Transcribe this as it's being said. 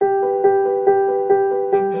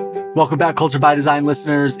Welcome back, Culture by Design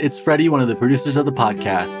listeners. It's Freddie, one of the producers of the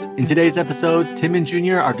podcast. In today's episode, Tim and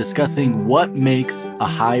Junior are discussing what makes a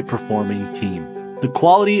high-performing team. The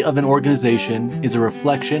quality of an organization is a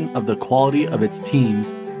reflection of the quality of its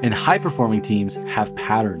teams, and high-performing teams have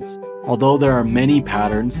patterns. Although there are many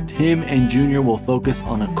patterns, Tim and Junior will focus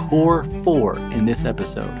on a core 4 in this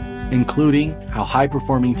episode, including how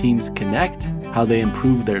high-performing teams connect, how they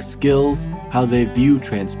improve their skills, how they view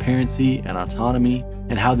transparency and autonomy,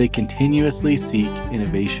 and how they continuously seek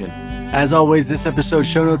innovation. As always, this episode's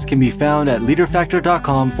show notes can be found at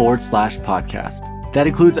leaderfactor.com/podcast. That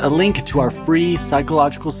includes a link to our free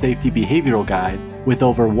psychological safety behavioral guide with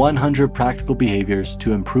over 100 practical behaviors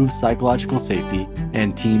to improve psychological safety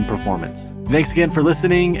and team performance. Thanks again for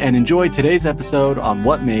listening, and enjoy today's episode on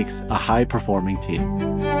what makes a high-performing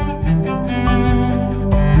team.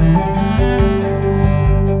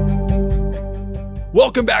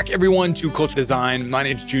 Welcome back, everyone, to Culture Design. My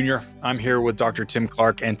name's Junior. I'm here with Dr. Tim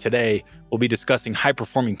Clark, and today we'll be discussing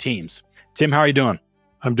high-performing teams. Tim, how are you doing?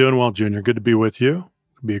 I'm doing well, Junior. Good to be with you.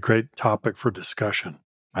 It'll be a great topic for discussion.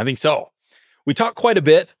 I think so. We talk quite a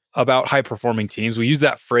bit about high-performing teams. We use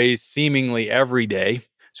that phrase seemingly every day.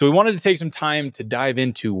 So we wanted to take some time to dive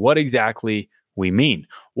into what exactly we mean.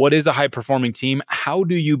 What is a high-performing team? How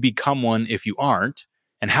do you become one if you aren't?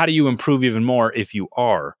 And how do you improve even more if you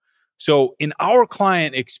are? So in our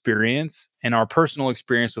client experience and our personal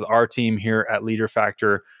experience with our team here at Leader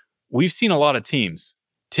Factor, we've seen a lot of teams.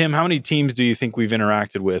 Tim, how many teams do you think we've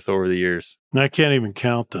interacted with over the years? I can't even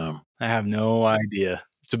count them. I have no idea.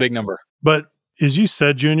 It's a big number. But as you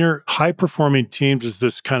said, Junior, high-performing teams is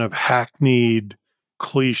this kind of hackneyed,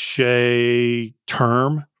 cliche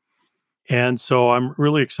term. And so I'm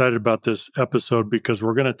really excited about this episode because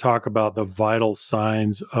we're going to talk about the vital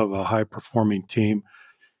signs of a high-performing team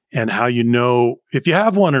and how you know if you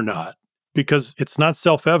have one or not, because it's not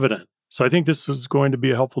self-evident. So I think this is going to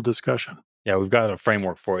be a helpful discussion. Yeah, we've got a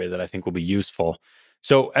framework for you that I think will be useful.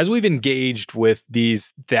 So as we've engaged with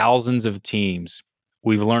these thousands of teams,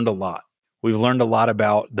 we've learned a lot. We've learned a lot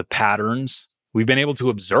about the patterns. We've been able to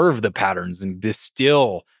observe the patterns and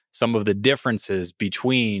distill some of the differences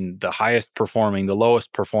between the highest performing, the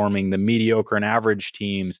lowest performing, the mediocre and average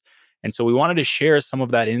teams. And so we wanted to share some of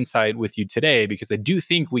that insight with you today because I do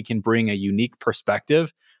think we can bring a unique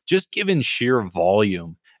perspective, just given sheer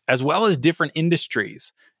volume, as well as different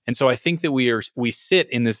industries. And so I think that we sit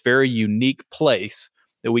in this very unique place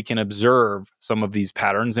that we can observe some of these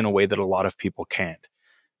patterns in a way that a lot of people can't.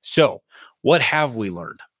 So what have we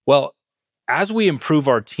learned? Well, as we improve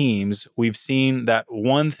our teams, we've seen that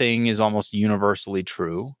one thing is almost universally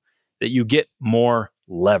true, that you get more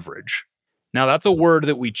leverage. Now, that's a word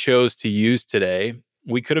that we chose to use today.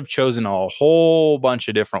 We could have chosen a whole bunch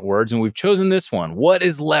of different words, and we've chosen this one. What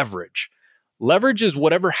is leverage? Leverage is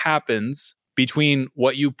whatever happens between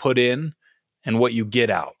what you put in and what you get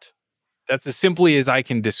out. That's as simply as I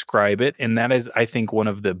can describe it, and that is, I think, one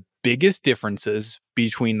of the biggest differences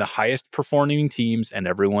between the highest performing teams and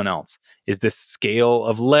everyone else, is this scale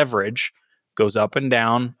of leverage goes up and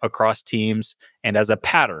down across teams, and as a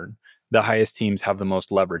pattern, the highest teams have the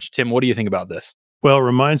most leverage. Tim, what do you think about this? Well, it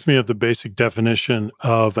reminds me of the basic definition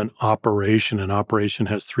of an operation. An operation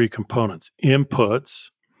has 3 components: inputs,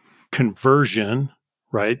 conversion,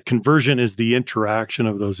 right? Conversion is the interaction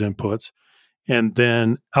of those inputs, and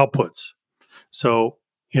then outputs. So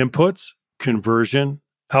inputs, conversion,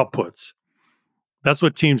 outputs. That's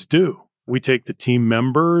what teams do. We take the team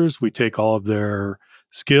members, we take all of their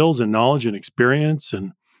skills and knowledge and experience,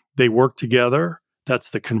 and they work together.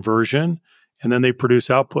 That's the conversion. And then they produce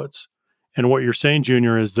outputs. And what you're saying,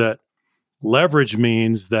 Junior, is that leverage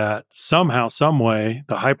means that somehow, some way,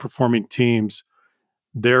 the high-performing teams,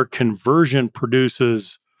 their conversion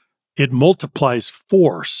produces, it multiplies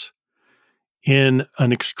force in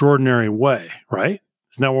an extraordinary way, right?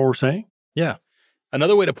 Isn't that what we're saying? Yeah.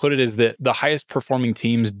 Another way to put it is that the highest performing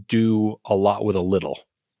teams do a lot with a little.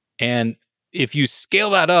 And if you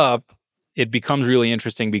scale that up, it becomes really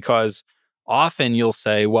interesting because often you'll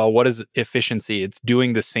say, well, what is efficiency? It's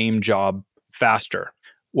doing the same job faster.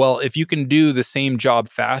 Well, if you can do the same job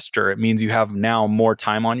faster, it means you have now more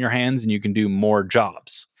time on your hands and you can do more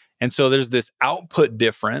jobs. And so there's this output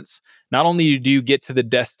difference. Not only do you get to the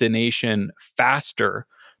destination faster,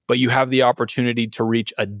 but you have the opportunity to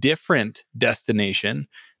reach a different destination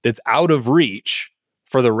that's out of reach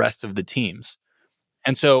for the rest of the teams.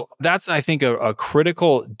 And so that's, I think, a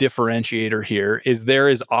critical differentiator here is there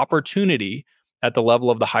is opportunity at the level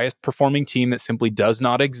of the highest performing team that simply does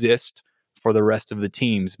not exist for the rest of the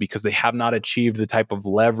teams because they have not achieved the type of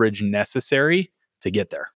leverage necessary to get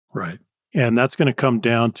there. Right. And that's going to come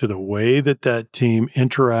down to the way that that team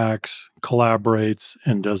interacts, collaborates,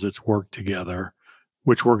 and does its work together,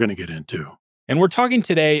 which we're going to get into. And we're talking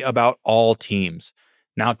today about all teams.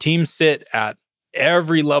 Now, teams sit at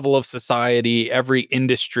every level of society, every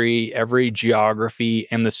industry, every geography,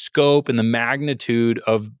 and the scope and the magnitude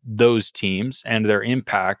of those teams and their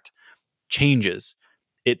impact changes.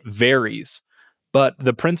 It varies. But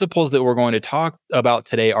the principles that we're going to talk about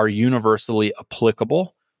today are universally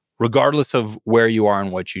applicable, regardless of where you are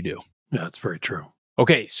and what you do. Yeah, that's very true.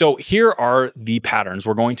 Okay, so here are the patterns.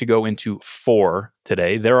 We're going to go into 4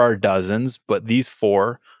 today. There are dozens, but these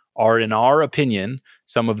 4 are, in our opinion,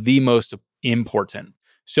 some of the most important.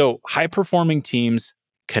 So high-performing teams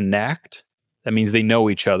connect. That means they know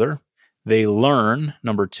each other. They learn,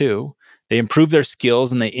 number 2. They improve their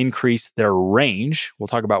skills and they increase their range. We'll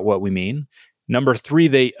talk about what we mean. Number 3,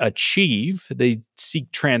 they achieve. They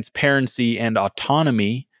seek transparency and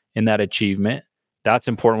autonomy in that achievement. That's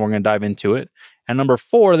important. We're going to dive into it. And number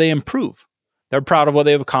 4, they improve. They're proud of what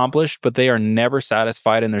they've accomplished, but they are never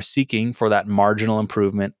satisfied and they're seeking for that marginal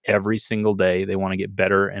improvement every single day. They want to get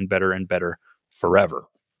better and better and better forever.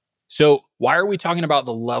 So why are we talking about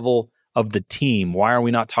the level of the team? Why are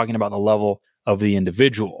we not talking about the level of the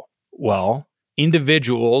individual? Well,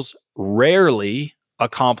 individuals rarely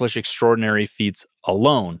accomplish extraordinary feats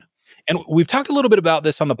alone. And we've talked a little bit about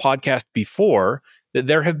this on the podcast before, that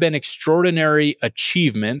there have been extraordinary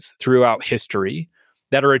achievements throughout history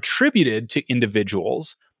that are attributed to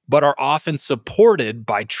individuals, but are often supported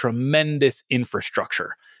by tremendous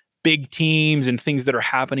infrastructure, big teams and things that are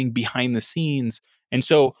happening behind the scenes. And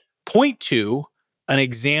so point to an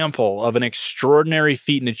example of an extraordinary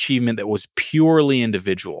feat and achievement that was purely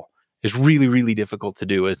individual is really, really difficult to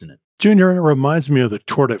do, isn't it? Junior, it reminds me of the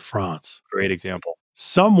Tour de France. Great example.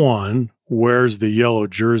 Someone wears the yellow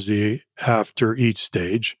jersey after each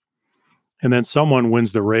stage, and then someone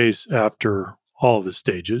wins the race after all of the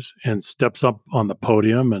stages and steps up on the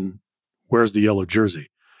podium and wears the yellow jersey.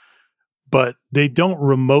 But they don't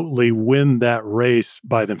remotely win that race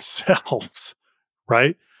by themselves,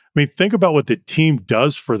 right? I mean, think about what the team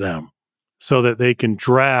does for them so that they can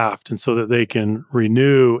draft and so that they can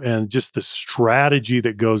renew, and just the strategy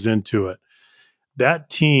that goes into it. That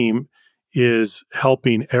team is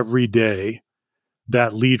helping every day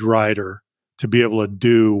that lead rider to be able to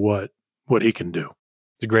do what he can do.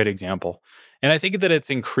 It's a great example. And I think that it's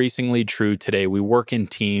increasingly true today. We work in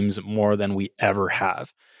teams more than we ever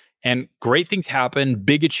have. And great things happen,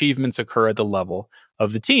 big achievements occur at the level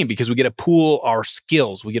of the team because we get to pool our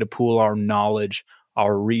skills, we get to pool our knowledge,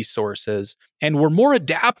 our resources, and we're more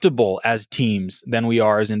adaptable as teams than we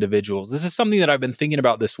are as individuals. This is something that I've been thinking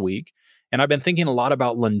about this week, and I've been thinking a lot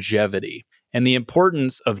about longevity and the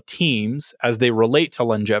importance of teams as they relate to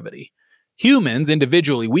longevity. Humans,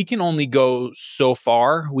 individually, we can only go so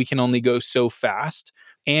far, we can only go so fast,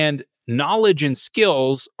 and knowledge and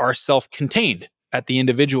skills are self-contained at the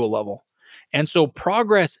individual level. And so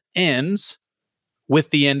progress ends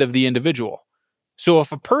with the end of the individual. So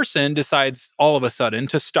if a person decides all of a sudden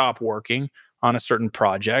to stop working on a certain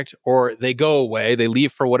project, or they go away, they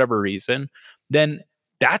leave for whatever reason, then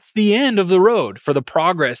that's the end of the road for the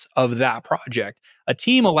progress of that project. A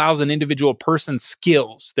team allows an individual person's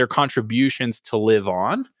skills, their contributions to live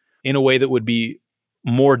on in a way that would be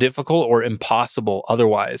more difficult or impossible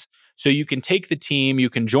otherwise. So you can take the team,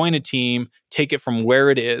 you can join a team, take it from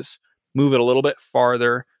where it is, move it a little bit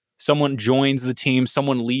farther. Someone joins the team,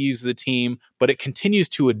 someone leaves the team, but it continues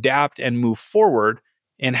to adapt and move forward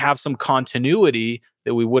and have some continuity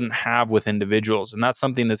that we wouldn't have with individuals. And that's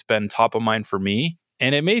something that's been top of mind for me.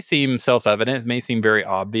 And it may seem self-evident, it may seem very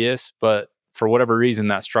obvious, but for whatever reason,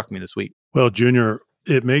 that struck me this week. Well, Junior,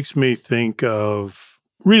 it makes me think of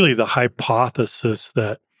really the hypothesis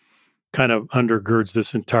that kind of undergirds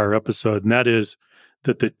this entire episode, and that is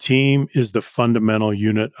that the team is the fundamental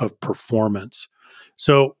unit of performance.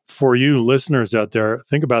 So for you listeners out there,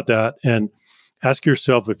 think about that and ask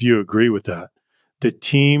yourself if you agree with that. The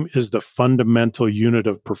team is the fundamental unit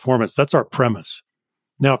of performance. That's our premise.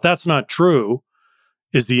 Now, if that's not true,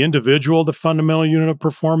 is the individual the fundamental unit of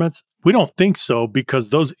performance? We don't think so, because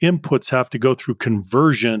those inputs have to go through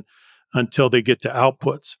conversion until they get to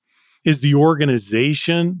outputs. Is the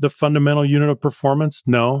organization the fundamental unit of performance?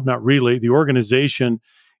 No, not really. The organization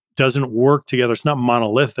doesn't work together. It's not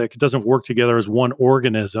monolithic. It doesn't work together as one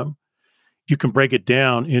organism. You can break it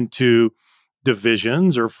down into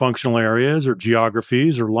divisions or functional areas or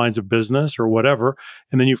geographies or lines of business or whatever,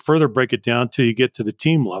 and then you further break it down till you get to the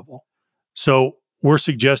team level. So we're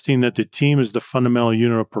suggesting that the team is the fundamental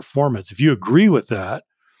unit of performance. If you agree with that,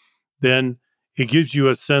 then it gives you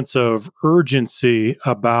a sense of urgency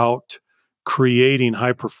about creating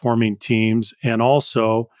high-performing teams, and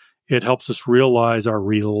also it helps us realize our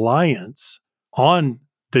reliance on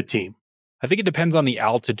the team. I think it depends on the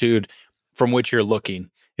altitude from which you're looking.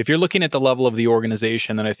 If you're looking at the level of the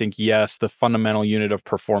organization, then I think, yes, the fundamental unit of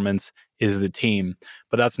performance is the team.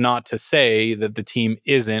 But that's not to say that the team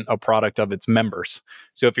isn't a product of its members.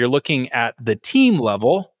 So if you're looking at the team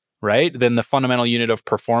level, right, then the fundamental unit of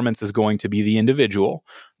performance is going to be the individual.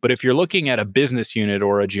 But if you're looking at a business unit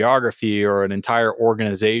or a geography or an entire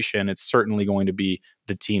organization, it's certainly going to be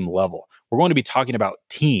the team level. We're going to be talking about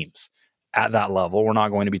teams at that level. We're not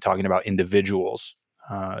going to be talking about individuals,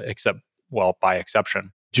 except, well, by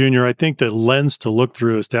exception. Junior, I think the lens to look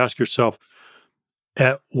through is to ask yourself,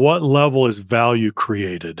 at what level is value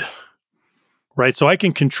created? Right? So I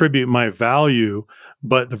can contribute my value,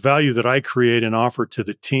 but the value that I create and offer to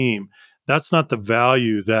the team, that's not the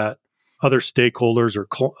value that other stakeholders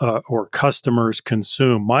or customers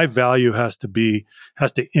consume. My value has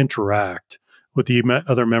to interact with the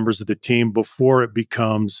other members of the team before it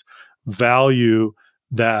becomes value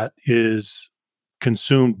that is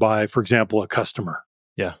consumed by, for example, a customer.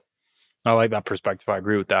 Yeah, I like that perspective. I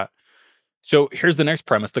agree with that. So here's the next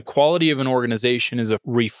premise. The quality of an organization is a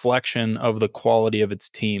reflection of the quality of its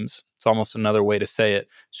teams. It's almost another way to say it.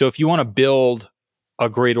 So if you want to build a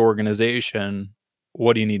great organization,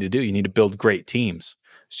 what do you need to do? You need to build great teams.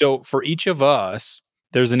 So for each of us,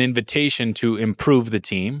 there's an invitation to improve the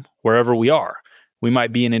team wherever we are. We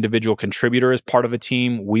might be an individual contributor as part of a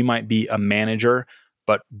team. We might be a manager,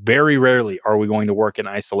 but very rarely are we going to work in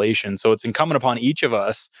isolation. So it's incumbent upon each of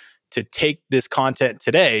us to take this content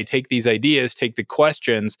today, take these ideas, take the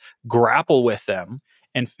questions, grapple with them,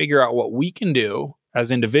 and figure out what we can do as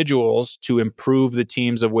individuals to improve the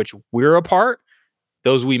teams of which we're a part,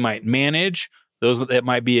 those we might manage, those that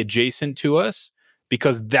might be adjacent to us,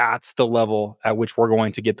 because that's the level at which we're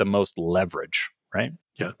going to get the most leverage, right?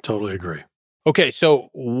 Yeah, totally agree. Okay, so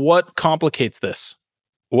what complicates this?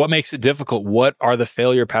 What makes it difficult? What are the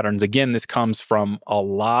failure patterns? Again, this comes from a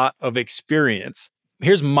lot of experience.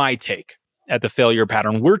 Here's my take at the failure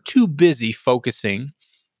pattern. We're too busy focusing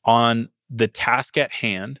on the task at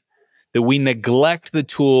hand that we neglect the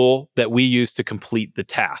tool that we use to complete the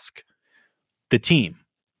task, the team.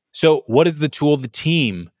 So what is the tool? The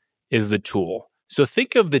team is the tool. So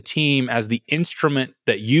think of the team as the instrument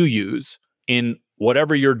that you use in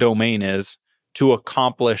whatever your domain is to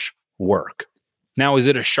accomplish work. Now, is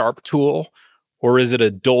it a sharp tool or is it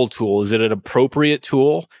a dull tool? Is it an appropriate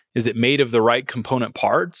tool? Is it made of the right component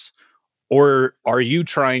parts? Or are you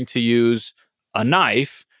trying to use a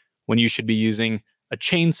knife when you should be using a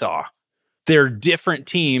chainsaw? There are different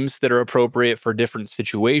teams that are appropriate for different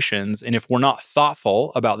situations. And if we're not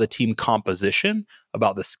thoughtful about the team composition,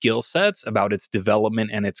 about the skill sets, about its development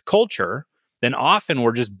and its culture, then often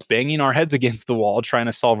we're just banging our heads against the wall trying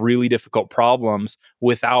to solve really difficult problems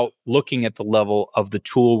without looking at the level of the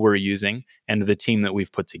tool we're using and the team that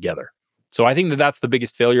we've put together. So I think that that's the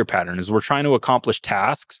biggest failure pattern, is we're trying to accomplish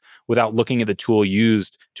tasks without looking at the tool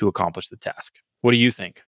used to accomplish the task. What do you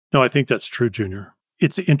think? No, I think that's true, Junior.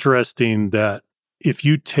 It's interesting that if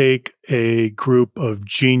you take a group of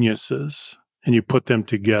geniuses and you put them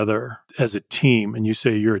together as a team and you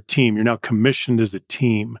say you're a team, you're now commissioned as a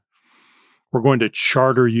team, we're going to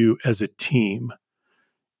charter you as a team,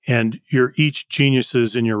 and you're each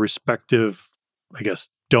geniuses in your respective,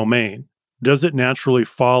 domain. Does it naturally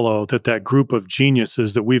follow that that group of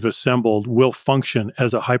geniuses that we've assembled will function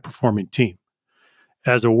as a high-performing team,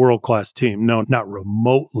 as a world-class team? No, not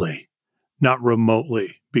remotely. Not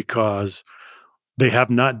remotely, because they have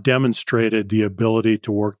not demonstrated the ability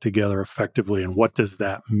to work together effectively. And what does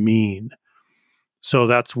that mean? So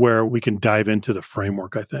that's where we can dive into the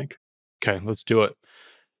framework, I think. Okay, let's do it.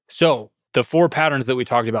 So the 4 patterns that we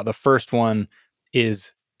talked about, the first one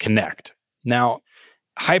is connect. Now,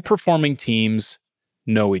 high-performing teams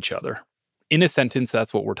know each other. In a sentence,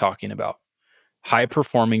 that's what we're talking about.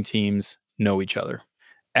 High-performing teams know each other.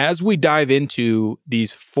 As we dive into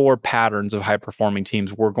these 4 patterns of high-performing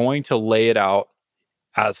teams, we're going to lay it out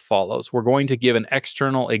as follows. We're going to give an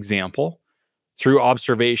external example through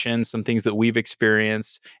observation, some things that we've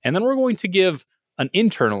experienced, and then we're going to give an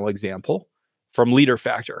internal example from Leader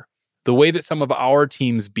Factor, the way that some of our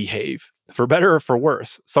teams behave, for better or for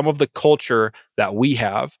worse, some of the culture that we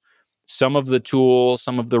have, some of the tools,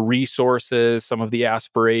 some of the resources, some of the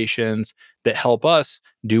aspirations that help us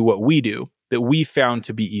do what we do, that we found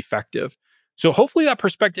to be effective. So hopefully that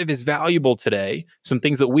perspective is valuable today. Some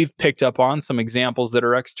things that we've picked up on, some examples that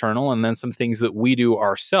are external, and then some things that we do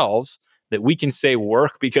ourselves that we can say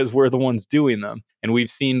work because we're the ones doing them. And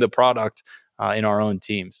we've seen the product in our own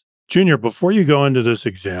teams. Junior, before you go into this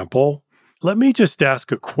example, Let me just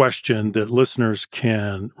ask a question that listeners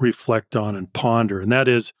can reflect on and ponder. And that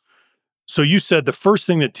is, so you said the first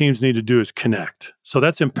thing that teams need to do is connect. So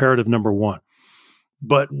that's imperative number one.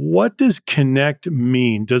 But what does connect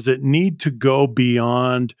mean? Does it need to go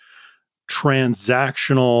beyond a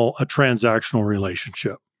transactional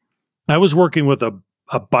relationship? I was working with a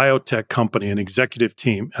biotech company, an executive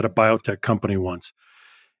team at a biotech company once.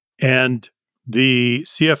 And the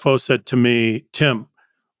CFO said to me, Tim,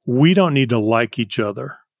 we don't need to like each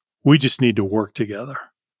other. We just need to work together.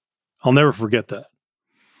 I'll never forget that.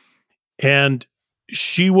 And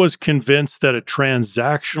she was convinced that a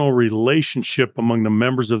transactional relationship among the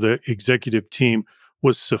members of the executive team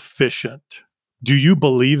was sufficient. Do you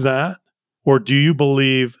believe that? Or do you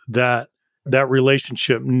believe that that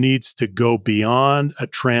relationship needs to go beyond a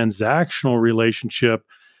transactional relationship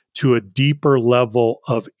to a deeper level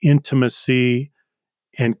of intimacy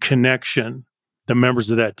and connection, the members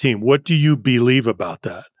of that team? What do you believe about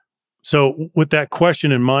that? So with that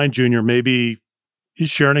question in mind, Junior, maybe you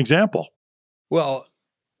share an example. Well,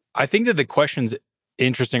 I think that the question's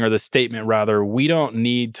interesting, or the statement rather, we don't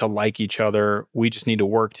need to like each other. We just need to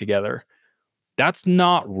work together. That's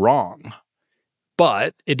not wrong,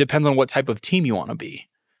 but it depends on what type of team you want to be,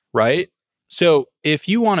 right? So if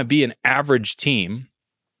you want to be an average team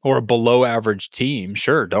or a below average team,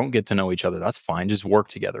 sure, don't get to know each other. That's fine. Just work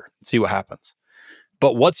together, see what happens.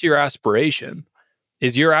 But what's your aspiration?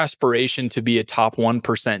 Is your aspiration to be a top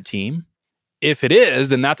 1% team? If it is,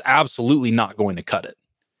 then that's absolutely not going to cut it.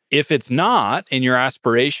 If it's not, and your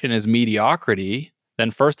aspiration is mediocrity,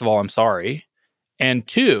 then first of all, I'm sorry. And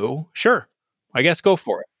two, sure, I guess go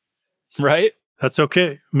for it, right? That's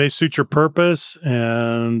okay. It may suit your purpose,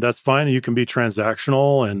 and that's fine. You can be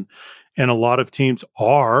transactional, and a lot of teams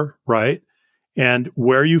are, right? And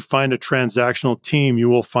where you find a transactional team, you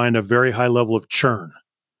will find a very high level of churn.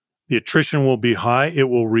 The attrition will be high. It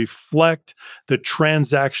will reflect the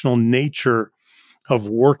transactional nature of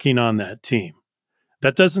working on that team.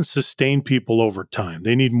 That doesn't sustain people over time.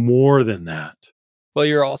 They need more than that. Well,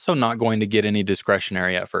 you're also not going to get any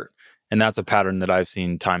discretionary effort. And that's a pattern that I've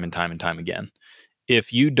seen time and time and time again.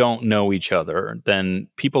 If you don't know each other, then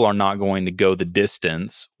people are not going to go the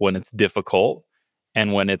distance when it's difficult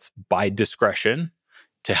and when it's by discretion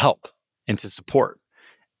to help and to support.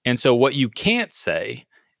 And so what you can't say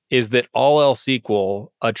is that all else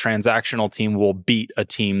equal, a transactional team will beat a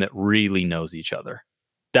team that really knows each other.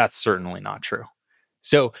 That's certainly not true.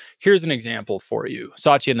 So here's an example for you.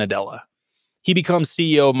 Satya Nadella. He becomes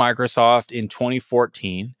CEO of Microsoft in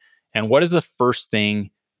 2014. And what is the first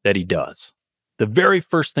thing that he does? The very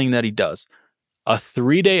first thing that he does, a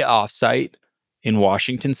 3-day offsite in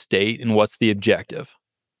Washington State. And what's the objective?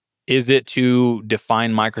 Is it to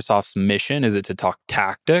define Microsoft's mission? Is it to talk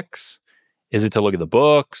tactics? Is it to look at the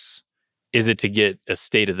books? Is it to get a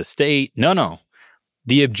state of the state? No.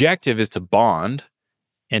 The objective is to bond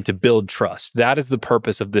and to build trust. That is the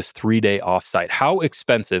purpose of this 3-day offsite. How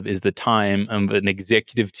expensive is the time of an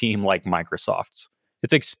executive team like Microsoft's?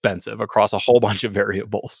 It's expensive across a whole bunch of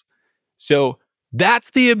variables. So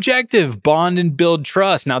that's the objective, bond and build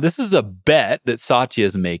trust. Now, this is a bet that Satya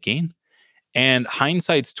is making, and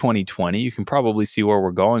hindsight's 2020. You can probably see where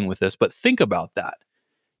we're going with this, but think about that.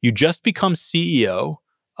 You just become CEO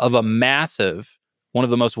of a massive, one of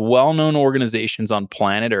the most well-known organizations on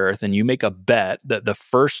planet Earth, and you make a bet that the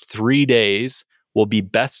first 3 days will be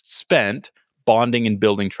best spent bonding and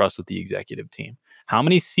building trust with the executive team. How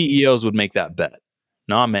many CEOs would make that bet?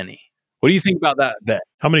 Not many. What do you think about that bet?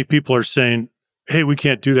 How many people are saying, hey, we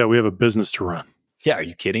can't do that. We have a business to run. Yeah, are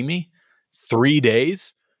you kidding me? 3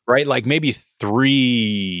 days, right? Like maybe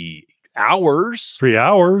 3 hours. 3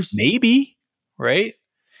 hours? Maybe, right?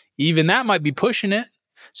 Even that might be pushing it.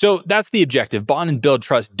 So that's the objective, bond and build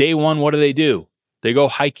trust. Day one, what do? They go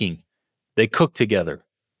hiking. They cook together.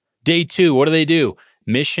 Day two, what do?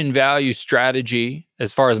 Mission, value, strategy,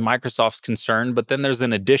 as far as Microsoft's concerned. But then there's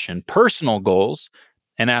an addition, personal goals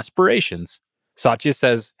and aspirations. Satya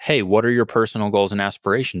says, hey, what are your personal goals and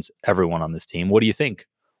aspirations? Everyone on this team, what do you think?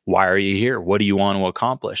 Why are you here? What do you want to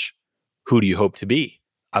accomplish? Who do you hope to be?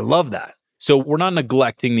 I love that. So we're not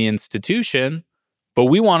neglecting the institution, but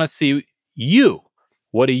we want to see you.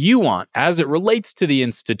 What do you want as it relates to the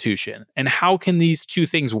institution? And how can these two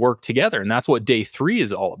things work together? And that's what day 3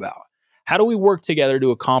 is all about. How do we work together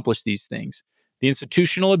to accomplish these things? The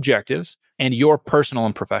institutional objectives and your personal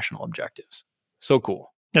and professional objectives. So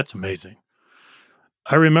cool. That's amazing.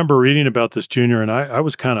 I remember reading about this, Junior, and I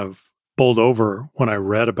was kind of bowled over when I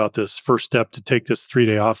read about this first step to take this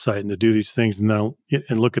 3-day offsite and to do these things and then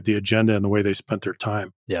look at the agenda and the way they spent their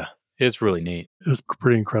time. Yeah, it's really neat. It was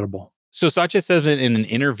pretty incredible. So Satya says in an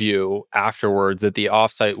interview afterwards that the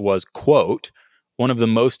offsite was, quote, one of the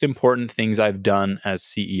most important things I've done as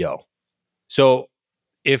CEO. So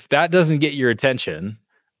if that doesn't get your attention,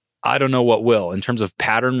 I don't know what will. In terms of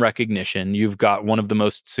pattern recognition, you've got one of the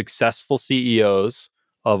most successful CEOs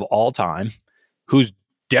of all time who's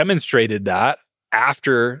demonstrated that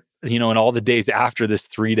after, in all the days after this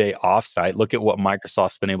 3-day offsite. Look at what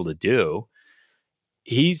Microsoft's been able to do.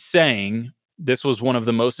 He's saying this was one of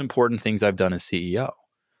the most important things I've done as CEO.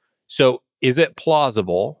 So is it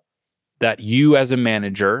plausible that you as a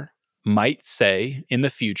manager might say in the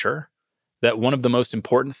future that one of the most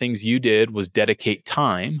important things you did was dedicate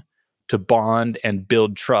time to bond and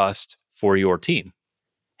build trust for your team?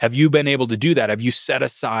 Have you been able to do that? Have you set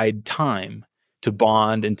aside time to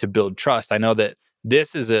bond and to build trust? I know that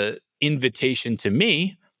this is an invitation to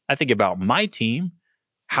me. I think about my team.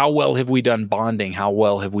 How well have we done bonding? How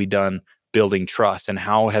well have we done building trust? And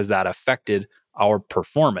how has that affected our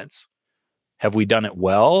performance? Have we done it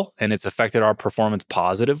well and it's affected our performance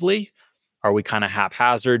positively? Are we kind of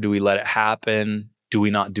haphazard? Do we let it happen? Do we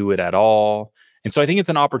not do it at all? And so I think it's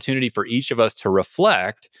an opportunity for each of us to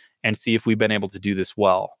reflect and see if we've been able to do this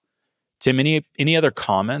well. Tim, any other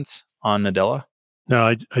comments on Nadella?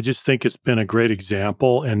 No, I just think it's been a great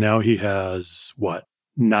example. And now he has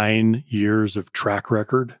 9 years of track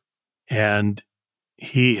record. And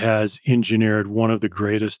he has engineered one of the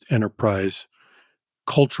greatest enterprise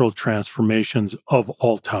cultural transformations of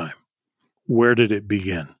all time. Where did it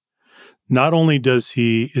begin? Not only is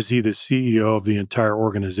he the CEO of the entire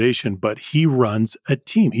organization, but he runs a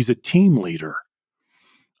team. He's a team leader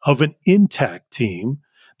of an intact team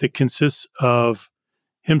that consists of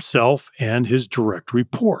himself and his direct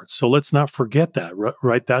reports. So let's not forget that,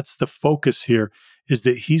 right? That's the focus here, is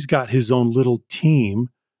that he's got his own little team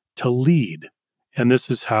to lead. And this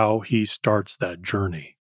is how he starts that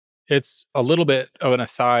journey. It's a little bit of an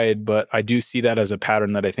aside, but I do see that as a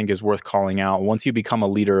pattern that I think is worth calling out. Once you become a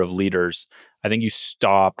leader of leaders, I think you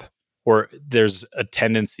stop, or there's a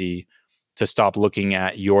tendency to stop looking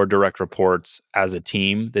at your direct reports as a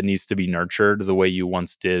team that needs to be nurtured the way you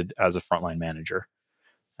once did as a frontline manager.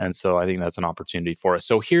 And so I think that's an opportunity for us.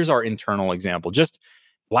 So here's our internal example. Just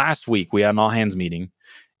last week, we had an all hands meeting.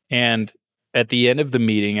 And at the end of the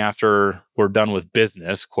meeting, after we're done with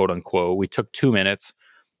business, quote unquote, we took 2 minutes.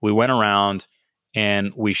 We went around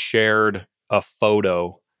and we shared a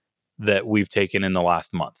photo that we've taken in the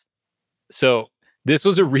last month. So this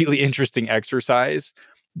was a really interesting exercise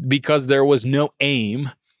because there was no aim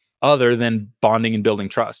other than bonding and building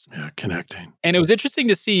trust. Yeah, connecting. And it was interesting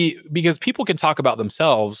to see because people can talk about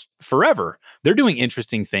themselves forever. They're doing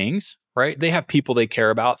interesting things, right? They have people they care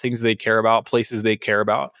about, things they care about, places they care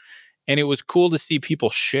about. And it was cool to see people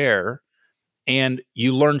share. And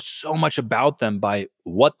you learn so much about them by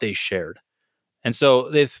what they shared. And so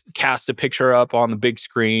they've cast a picture up on the big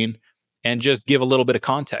screen and just give a little bit of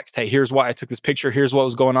context. Hey, here's why I took this picture. Here's what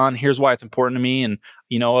was going on. Here's why it's important to me. And,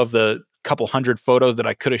 of the couple hundred photos that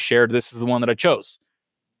I could have shared, this is the one that I chose.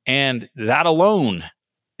 And that alone,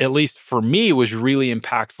 at least for me, was really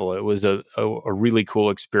impactful. It was a really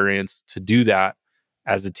cool experience to do that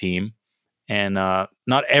as a team. And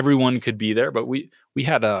not everyone could be there, but we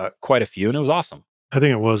had quite a few, and it was awesome. I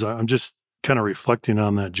think it was. I'm just kind of reflecting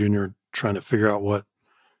on that, Junior, trying to figure out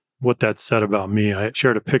what that said about me. I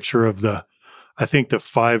shared a picture of the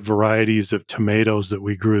 5 varieties of tomatoes that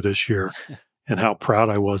we grew this year and how proud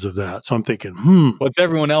I was of that. So I'm thinking, what's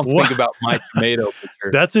everyone else think about my tomato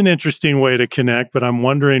picture? That's an interesting way to connect, but I'm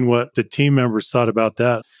wondering what the team members thought about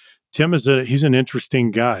that. Tim he's an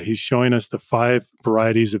interesting guy. He's showing us the 5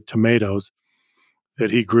 varieties of tomatoes that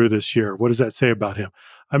he grew this year. What does that say about him?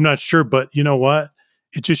 I'm not sure, but you know what?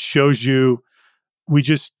 It just shows you, we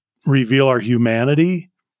just reveal our humanity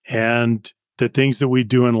and the things that we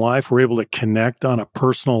do in life. We're able to connect on a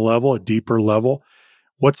personal level, a deeper level.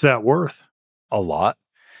 What's that worth? A lot.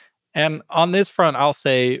 And on this front, I'll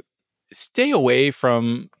say, stay away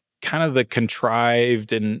from kind of the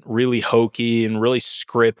contrived and really hokey and really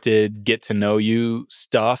scripted get to know you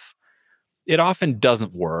stuff. It often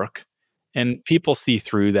doesn't work. And people see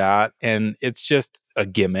through that, and it's just a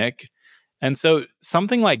gimmick. And so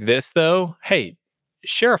something like this, though, hey,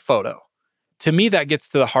 share a photo. To me, that gets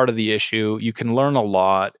to the heart of the issue. You can learn a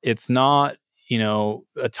lot. It's not,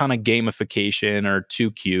 a ton of gamification or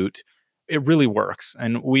too cute. It really works.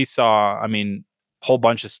 And we saw, a whole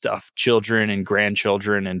bunch of stuff, children and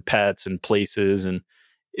grandchildren and pets and places. And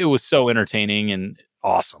it was so entertaining and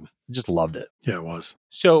awesome. I just loved it. Yeah, it was.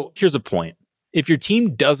 So here's a point. If your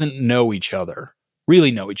team doesn't know each other, really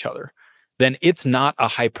know each other, then it's not a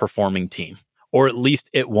high-performing team. or at least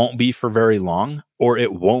it won't be for very long, or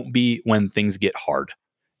it won't be when things get hard.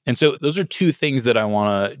 And so those are two things that I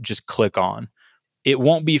want to just click on. It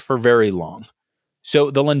won't be for very long.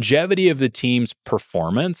 So the longevity of the team's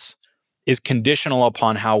performance is conditional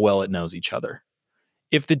upon how well it knows each other.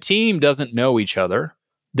 If the team doesn't know each other,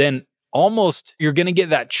 then almost you're going to get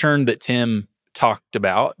that churn that Tim talked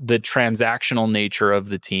about, the transactional nature of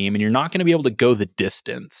the team, and you're not going to be able to go the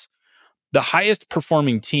distance. The highest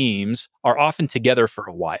performing teams are often together for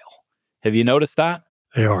a while. Have you noticed that?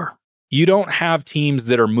 They are. You don't have teams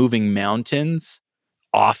that are moving mountains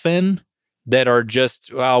often that are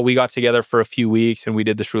just, well, we got together for a few weeks and we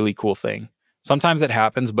did this really cool thing. Sometimes it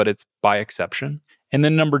happens, but it's by exception. And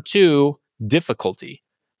then number two, difficulty.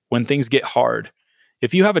 When things get hard.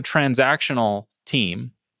 If you have a transactional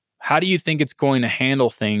team, how do you think it's going to handle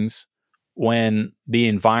things when the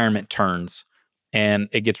environment turns and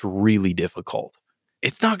it gets really difficult?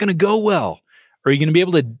 It's not going to go well. Are you going to be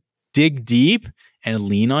able to dig deep and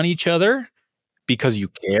lean on each other because you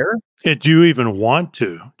care? Do you even want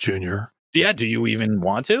to, Junior? Yeah, do you even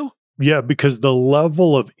want to? Yeah, because the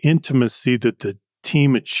level of intimacy that the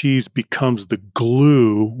team achieves becomes the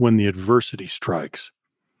glue when the adversity strikes.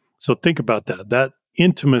 So think about that. That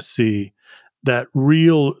intimacy, that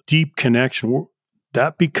real deep connection,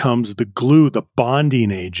 that becomes the glue, the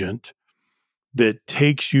bonding agent that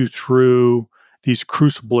takes you through these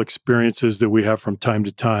crucible experiences that we have from time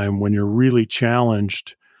to time when you're really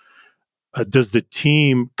challenged. Does the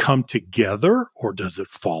team come together or does it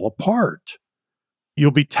fall apart?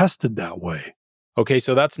 You'll be tested that way. Okay,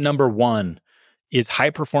 so that's number one, is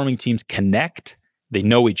high-performing teams connect, they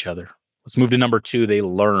know each other. Let's move to number two, they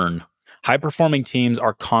learn. High-performing teams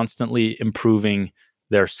are constantly improving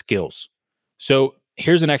their skills. So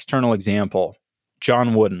here's an external example.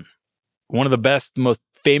 John Wooden, one of the best, most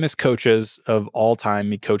famous coaches of all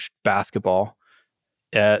time. He coached basketball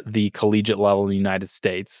at the collegiate level in the United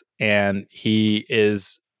States, and he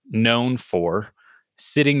is known for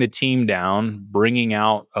sitting the team down, bringing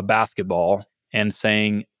out a basketball and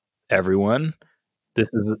saying, everyone,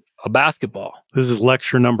 this is a basketball. This is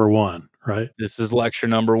lecture number one, right? This is lecture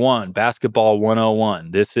number one, basketball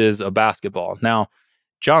 101. This is a basketball. Now,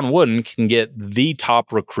 John Wooden can get the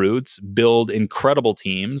top recruits, build incredible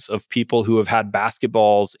teams of people who have had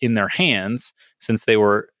basketballs in their hands since they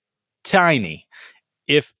were tiny.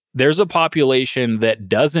 If there's a population that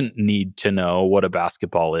doesn't need to know what a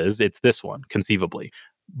basketball is, it's this one, conceivably.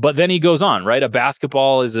 But then he goes on, right? A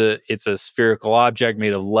basketball is it's a spherical object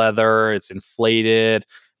made of leather. It's inflated.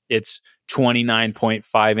 It's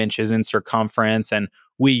 29.5 inches in circumference. And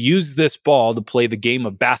we use this ball to play the game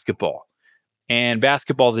of basketball. And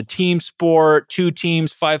basketball is a team sport, 2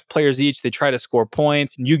 teams, 5 players each. They try to score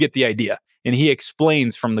points. And you get the idea. And he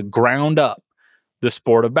explains from the ground up the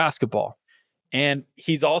sport of basketball. And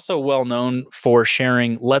he's also well known for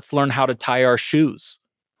sharing, let's learn how to tie our shoes,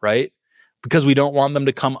 right? Because we don't want them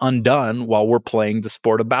to come undone while we're playing the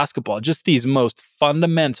sport of basketball. Just these most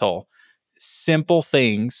fundamental, simple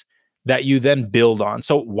things that you then build on.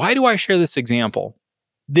 So why do I share this example?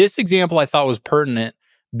 This example I thought was pertinent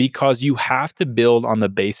because you have to build on the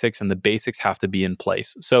basics and the basics have to be in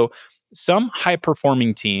place. So some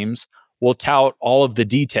high-performing teams will tout all of the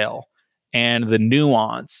detail and the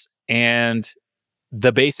nuance, and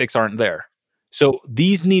the basics aren't there. So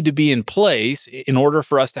these need to be in place in order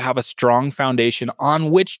for us to have a strong foundation on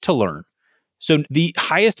which to learn. So the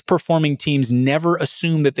highest performing teams never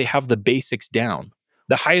assume that they have the basics down.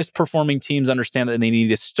 The highest performing teams understand that they need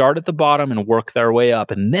to start at the bottom and work their way up,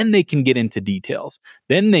 and then they can get into details.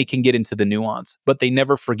 Then they can get into the nuance, but they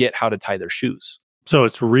never forget how to tie their shoes. So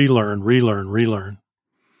it's relearn, relearn, relearn.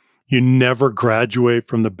 You never graduate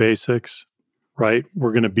from the basics, right?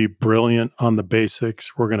 We're going to be brilliant on the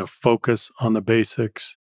basics. We're going to focus on the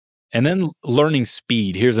basics. And then learning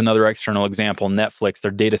speed. Here's another external example. Netflix,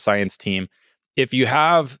 their data science team. If you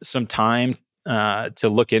have some time to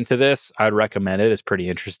look into this, I'd recommend it. It's pretty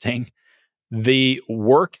interesting. The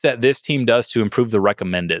work that this team does to improve the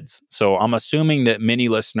recommendeds. So I'm assuming that many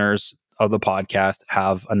listeners of the podcast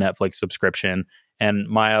have a Netflix subscription, and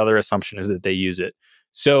my other assumption is that they use it.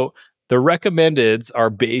 So the recommendeds are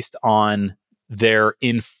based on their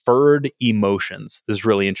inferred emotions. This is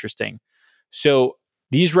really interesting. So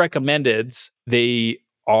these recommendeds, they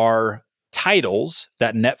are titles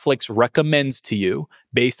that Netflix recommends to you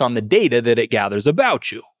based on the data that it gathers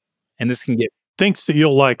about you. And this can get... Thinks that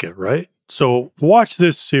you'll like it, right? So watch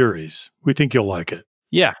this series. We think you'll like it.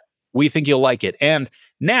 Yeah, we think you'll like it. And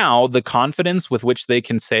now the confidence with which they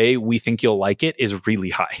can say we think you'll like it is really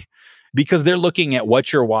high. because they're looking at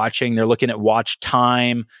what you're watching. They're looking at watch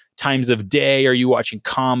time, times of day. Are you watching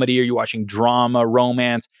comedy? Are you watching drama,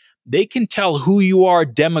 romance? They can tell who you are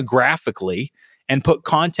demographically and put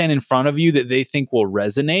content in front of you that they think will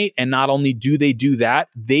resonate. And not only do they do that,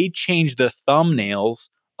 they change the thumbnails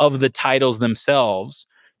of the titles themselves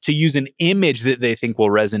to use an image that they think will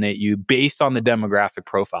resonate you based on the demographic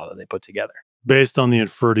profile that they put together. Based on the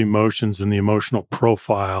inferred emotions and the emotional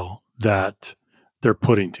profile that they're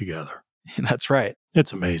putting together. That's right.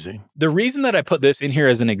 It's amazing. The reason that I put this in here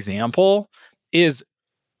as an example is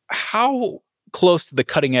how close to the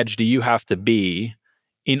cutting edge do you have to be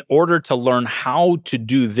in order to learn how to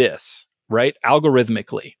do this, right?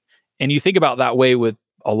 Algorithmically. And you think about that way with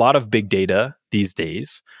a lot of big data these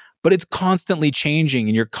days, but it's constantly changing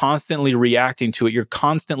and you're constantly reacting to it. You're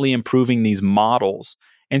constantly improving these models.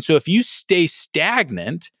 And so if you stay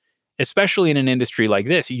stagnant, especially in an industry like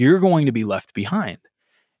this, you're going to be left behind.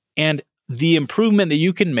 And the improvement that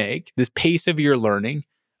you can make, this pace of your learning,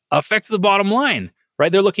 affects the bottom line,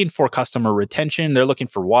 right? They're looking for customer retention. They're looking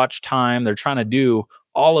for watch time. They're trying to do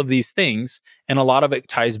all of these things. And a lot of it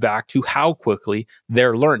ties back to how quickly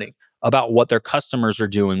they're learning about what their customers are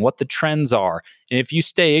doing, what the trends are. And if you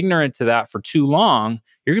stay ignorant to that for too long,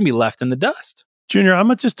 you're going to be left in the dust. Junior,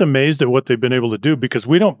 I'm just amazed at what they've been able to do because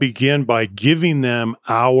we don't begin by giving them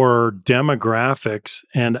our demographics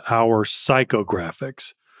and our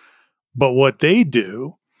psychographics. But what they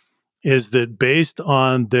do is that based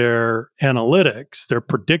on their analytics, their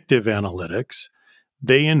predictive analytics,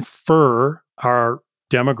 they infer our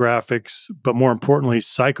demographics, but more importantly,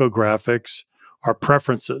 psychographics, our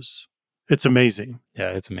preferences. It's amazing. Yeah,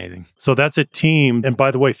 it's amazing. So that's a team. And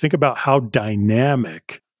by the way, think about how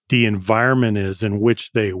dynamic the environment is in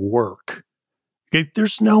which they work. Okay,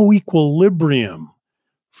 there's no equilibrium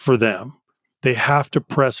for them. They have to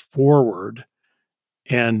press forward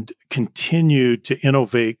and continue to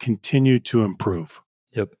innovate, continue to improve.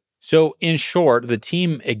 Yep. So in short, the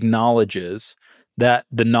team acknowledges that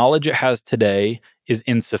the knowledge it has today is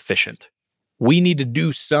insufficient. We need to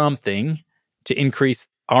do something to increase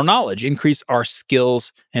our knowledge, increase our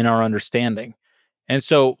skills and our understanding. And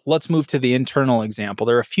so let's move to the internal example.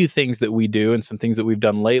 There are a few things that we do and some things that we've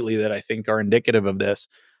done lately that I think are indicative of this.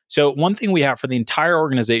 So one thing we have for the entire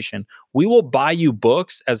organization, we will buy you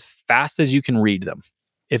books as fast as you can read them.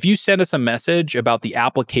 If you send us a message about the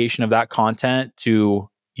application of that content to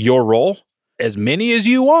your role, as many as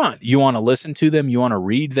you want to listen to them, you want to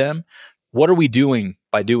read them. What are we doing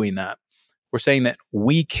by doing that? We're saying that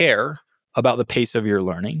we care about the pace of your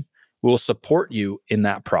learning. We will support you in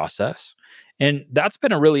that process. And that's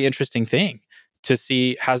been a really interesting thing to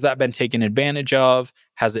see, has that been taken advantage of?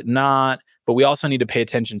 Has it not? But we also need to pay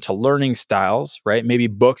attention to learning styles, right? Maybe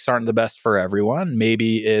books aren't the best for everyone.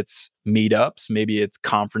 Maybe it's meetups, maybe it's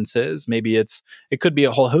conferences, it could be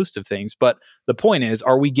a whole host of things. But the point is,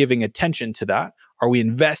 are we giving attention to that? Are we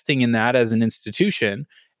investing in that as an institution?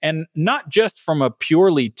 And not just from a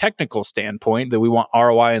purely technical standpoint that we want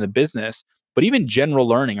ROI in the business, but even general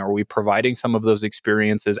learning. Are we providing some of those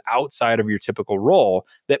experiences outside of your typical role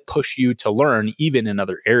that push you to learn even in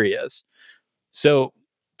other areas? So,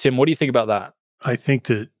 Tim, what do you think about that? I think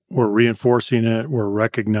that we're reinforcing it, we're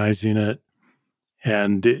recognizing it,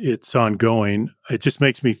 and it's ongoing. It just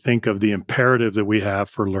makes me think of the imperative that we have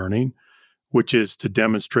for learning, which is to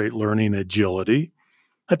demonstrate learning agility.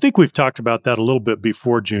 I think we've talked about that a little bit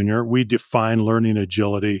before, Junior. We define learning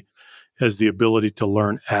agility as the ability to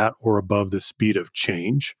learn at or above the speed of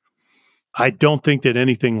change. I don't think that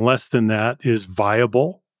anything less than that is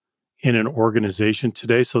viable in an organization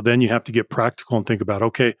today. So then you have to get practical and think about,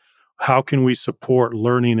 okay, how can we support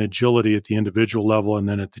learning agility at the individual level and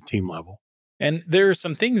then at the team level? And there are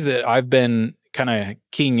some things that I've been kind of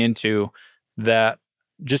keying into that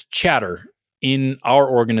just chatter in our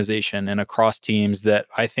organization and across teams that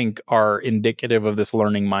I think are indicative of this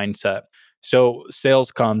learning mindset. So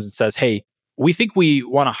sales comes and says, hey, we think we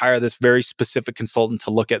want to hire this very specific consultant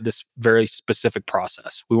to look at this very specific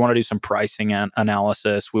process. We want to do some pricing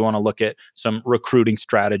analysis. We want to look at some recruiting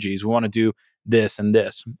strategies. We want to do this and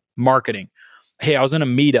this. Marketing. Hey, I was in a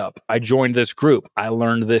meetup. I joined this group. I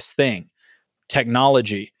learned this thing.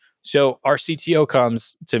 Technology. So our CTO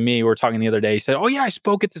comes to me, we were talking the other day, he said, oh yeah, I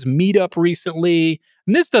spoke at this meetup recently.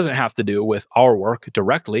 And this doesn't have to do with our work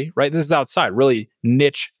directly, right? This is outside, really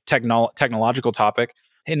niche technological topic.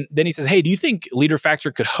 And then he says, hey, do you think Leader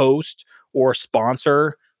Factor could host or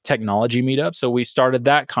sponsor technology meetups? So we started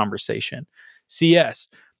that conversation. CS,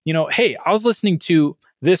 hey, I was listening to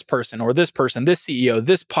this person, this CEO,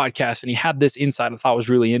 this podcast, and he had this insight I thought was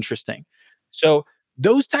really interesting. So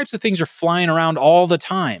those types of things are flying around all the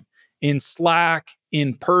time in Slack,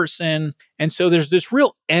 in person. And so there's this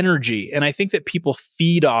real energy. And I think that people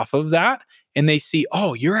feed off of that and they see,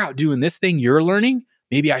 oh, you're out doing this thing you're learning.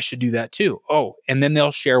 Maybe I should do that too. Oh, and then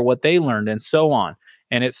they'll share what they learned and so on.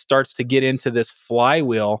 And it starts to get into this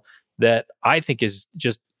flywheel that I think is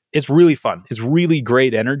just, it's really fun. It's really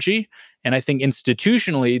great energy. And I think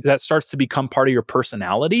institutionally, that starts to become part of your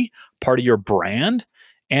personality, part of your brand.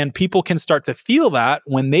 And people can start to feel that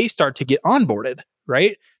when they start to get onboarded,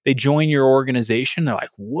 right? They join your organization. They're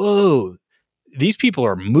like, whoa, these people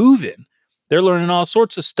are moving. They're learning all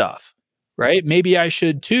sorts of stuff, right? Maybe I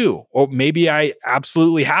should too. Or maybe I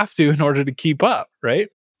absolutely have to in order to keep up, right?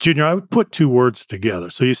 Junior, I would put two words together.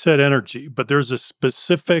 So you said energy, but there's a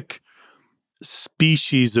specific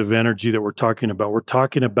species of energy that we're talking about. We're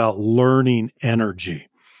talking about learning energy.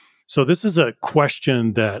 So this is a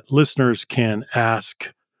question that listeners can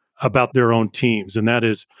ask about their own teams, and that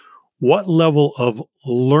is, what level of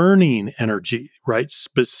learning energy, right?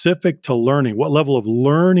 Specific to learning, what level of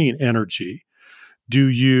learning energy do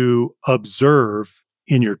you observe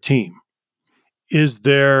in your team? Is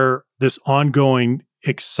there this ongoing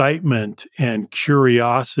excitement and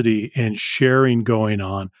curiosity and sharing going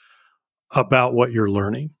on about what you're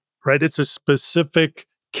learning, right? It's a specific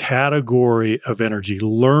category of energy,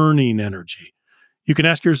 learning energy. You can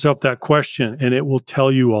ask yourself that question and it will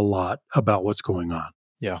tell you a lot about what's going on.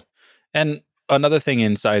 Yeah. And another thing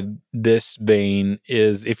inside this vein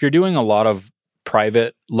is if you're doing a lot of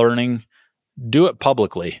private learning, do it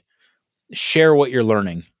publicly. Share what you're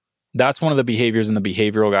learning. That's one of the behaviors in the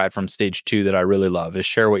behavioral guide from stage 2 that I really love is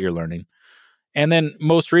share what you're learning. And then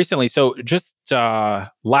most recently, so just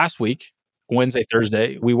last week, Wednesday,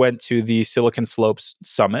 Thursday, we went to the Silicon Slopes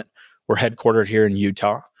Summit. We're headquartered here in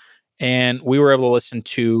Utah. And we were able to listen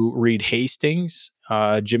to Reed Hastings,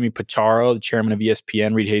 Jimmy Pitaro, the chairman of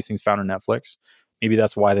ESPN, Reed Hastings, founder of Netflix. Maybe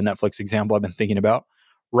that's why the Netflix example I've been thinking about.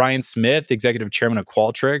 Ryan Smith, executive chairman of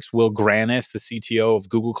Qualtrics. Will Granis, the CTO of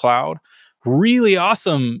Google Cloud. Really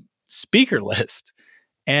awesome speaker list.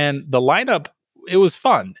 And the lineup, it was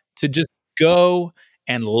fun to just go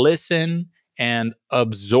and listen and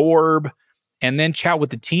absorb and then chat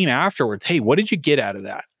with the team afterwards. Hey, what did you get out of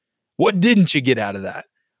that? What didn't you get out of that?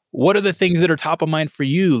 What are the things that are top of mind for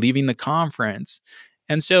you leaving the conference?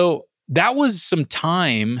 And so that was some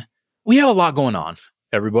time. We have a lot going on,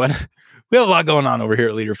 everyone. We have a lot going on over here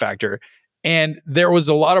at Leader Factor. And there was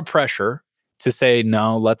a lot of pressure to say,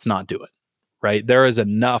 no, let's not do it, right? There is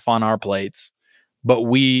enough on our plates. But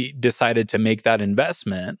we decided to make that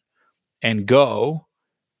investment and go,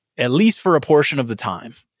 at least for a portion of the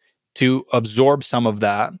time, to absorb some of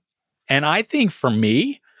that. And I think for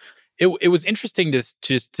me, it was interesting to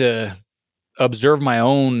just to observe my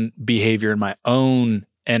own behavior and my own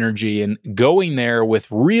energy and going there with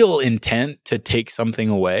real intent to take something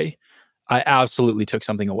away. I absolutely took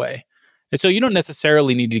something away. And so you don't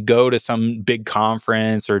necessarily need to go to some big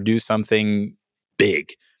conference or do something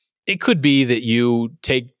big. It could be that you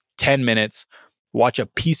take 10 minutes, watch a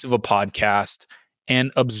piece of a podcast,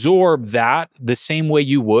 and absorb that the same way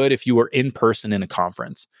you would if you were in person in a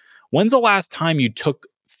conference. When's the last time you took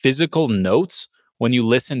physical notes when you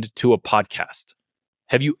listened to a podcast?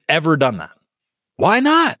 Have you ever done that? Why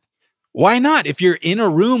not? Why not? If you're in a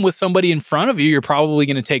room with somebody in front of you, you're probably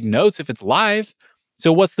going to take notes if it's live.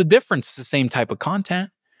 So what's the difference? It's the same type of content.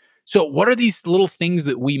 So what are these little things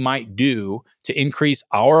that we might do to increase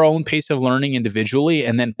our own pace of learning individually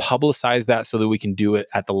and then publicize that so that we can do it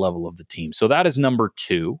at the level of the team? So that is number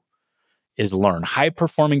 2, is learn.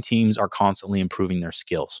 High-performing teams are constantly improving their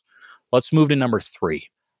skills. Let's move to number 3.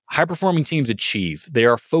 High-performing teams achieve. They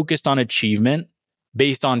are focused on achievement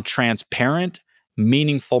based on transparent,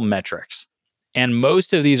 meaningful metrics. And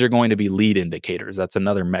most of these are going to be lead indicators. That's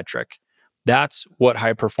another metric. That's what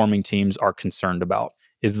high-performing teams are concerned about,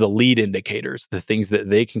 is the lead indicators, the things that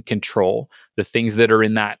they can control, the things that are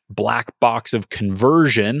in that black box of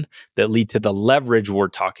conversion that lead to the leverage we're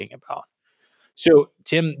talking about. So,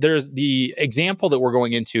 Tim, there's the example that we're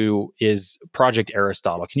going into is Project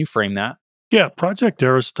Aristotle. Can you frame that? Yeah, Project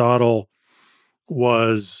Aristotle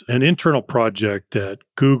was an internal project that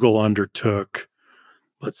Google undertook.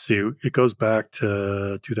 Let's see, it goes back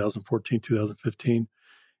to 2014, 2015.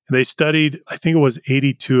 And they studied, I think it was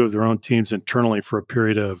 82 of their own teams internally for a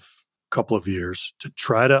period of a couple of years to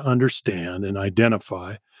try to understand and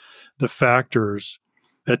identify the factors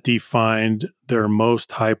that defined their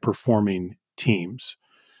most high-performing teams.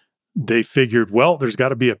 They figured, well, there's got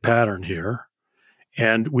to be a pattern here.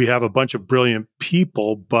 And we have a bunch of brilliant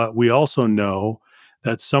people, but we also know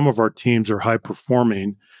that some of our teams are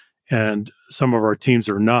high-performing and some of our teams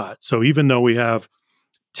are not. So even though we have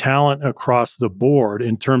talent across the board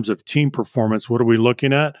in terms of team performance, what are we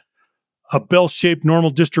looking at? A bell-shaped normal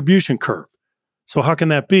distribution curve. So how can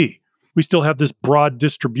that be? We still have this broad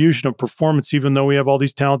distribution of performance, even though we have all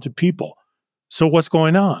these talented people. So what's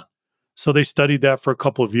going on? So they studied that for a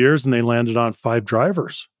couple of years, and they landed on 5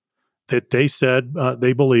 drivers that they said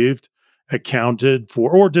they believed accounted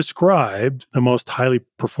for or described the most highly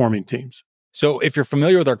performing teams. So if you're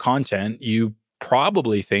familiar with our content, you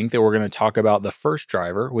probably think that we're going to talk about the first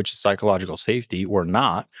driver, which is psychological safety, or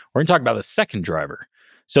not. We're going to talk about the second driver.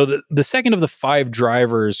 So the second of the 5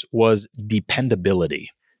 drivers was dependability.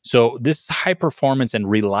 So this is high performance and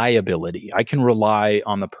reliability. I can rely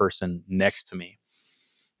on the person next to me.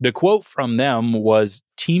 The quote from them was,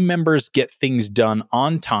 team members get things done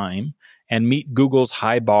on time and meet Google's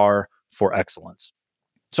high bar for excellence.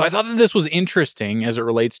 So I thought that this was interesting as it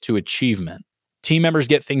relates to achievement. Team members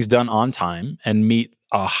get things done on time and meet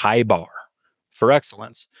a high bar for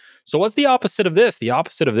excellence. So what's the opposite of this? The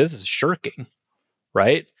opposite of this is shirking,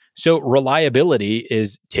 right? So reliability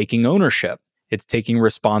is taking ownership. It's taking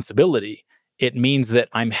responsibility. It means that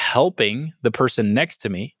I'm helping the person next to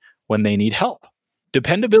me when they need help.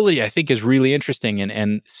 Dependability, I think, is really interesting,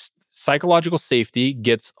 and psychological safety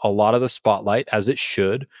gets a lot of the spotlight, as it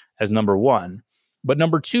should, as number one. But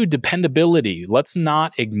number 2, dependability. Let's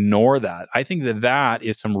not ignore that. I think that that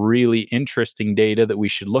is some really interesting data that we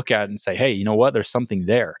should look at and say, hey, you know what? There's something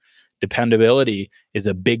there. Dependability is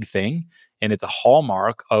a big thing, and it's a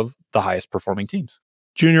hallmark of the highest performing teams.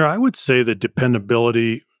 Junior, I would say that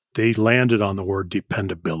dependability, they landed on the word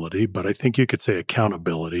dependability, but I think you could say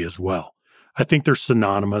accountability as well. I think they're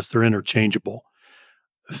synonymous, they're interchangeable.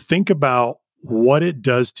 Think about what it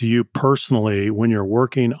does to you personally when you're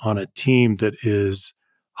working on a team that is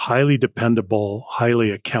highly dependable,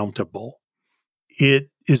 highly accountable. It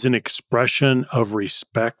is an expression of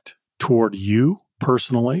respect toward you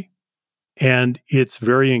personally, and it's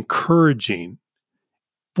very encouraging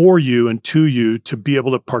for you and to you to be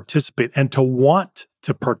able to participate and to want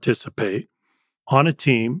to participate on a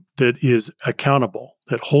team that is accountable,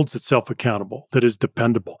 that holds itself accountable, that is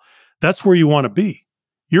dependable. That's where you want to be.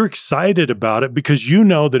 You're excited about it because you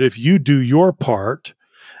know that if you do your part,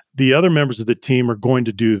 the other members of the team are going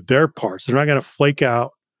to do their parts. They're not going to flake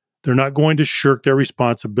out. They're not going to shirk their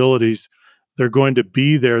responsibilities. They're going to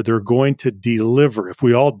be there. They're going to deliver. If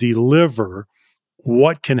we all deliver,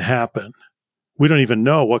 what can happen? We don't even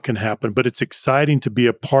know what can happen, but it's exciting to be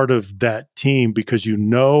a part of that team because you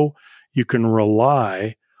know you can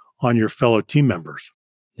rely on your fellow team members.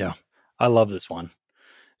 Yeah, I love this one.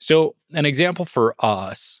 So an example for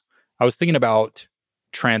us, I was thinking about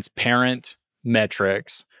transparent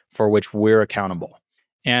metrics for which we're accountable.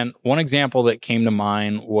 And one example that came to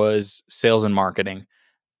mind was sales and marketing.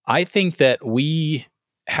 I think that we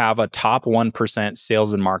have a top 1%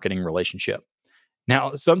 sales and marketing relationship.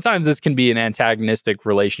 Now, sometimes this can be an antagonistic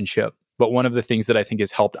relationship, but one of the things that I think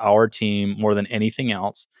has helped our team more than anything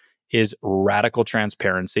else is radical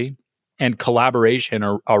transparency and collaboration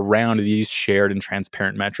around these shared and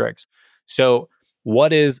transparent metrics. So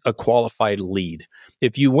what is a qualified lead?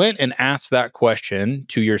 If you went and asked that question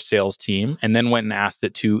to your sales team and then went and asked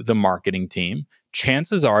it to the marketing team,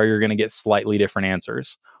 chances are you're going to get slightly different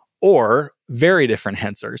answers or very different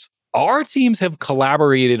answers. Our teams have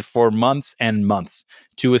collaborated for months and months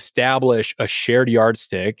to establish a shared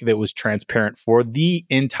yardstick that was transparent for the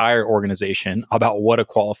entire organization about what a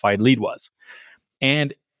qualified lead was.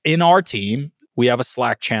 And in our team, we have a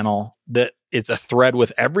Slack channel that it's a thread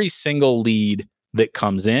with every single lead that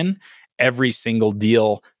comes in, every single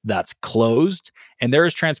deal that's closed, and there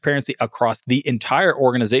is transparency across the entire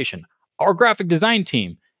organization. Our graphic design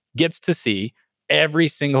team gets to see every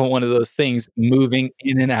single one of those things moving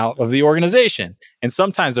in and out of the organization. And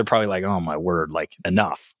sometimes they're probably like, oh my word, like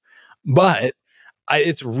enough. But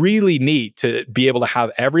it's really neat to be able to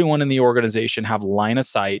have everyone in the organization have line of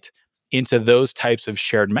sight into those types of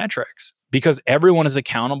shared metrics because everyone is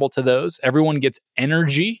accountable to those. Everyone gets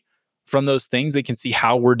energy from those things. They can see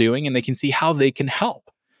how we're doing and they can see how they can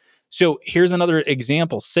help. So here's another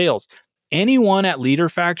example, sales. Anyone at Leader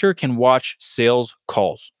Factor can watch sales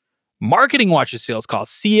calls. Marketing watches sales calls.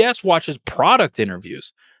 CS watches product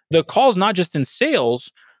interviews. The call's not just in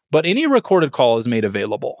sales, but any recorded call is made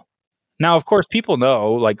available. Now, of course, people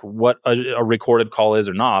know like what a recorded call is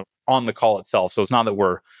or not on the call itself. So it's not that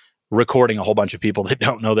we're recording a whole bunch of people that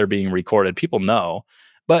don't know they're being recorded. People know.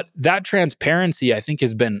 But that transparency, I think,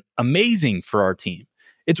 has been amazing for our team.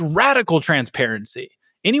 It's radical transparency.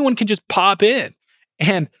 Anyone can just pop in.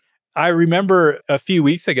 And I remember a few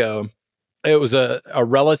weeks ago, it was a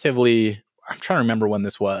relatively, I'm trying to remember when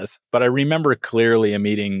this was, but I remember clearly a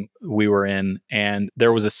meeting we were in, and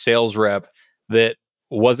there was a sales rep that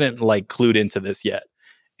wasn't like clued into this yet.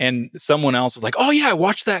 And someone else was like, "Oh yeah, I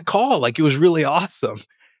watched that call. Like it was really awesome."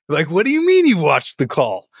 Like, what do you mean you watched the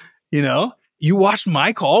call? You know, you watched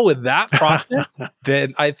my call with that prospect?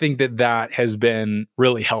 Then I think that has been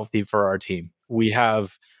really healthy for our team. We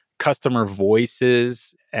have customer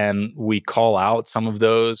voices and we call out some of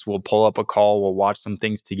those. We'll pull up a call, we'll watch some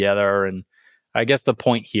things together. And I guess the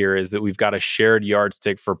point here is that we've got a shared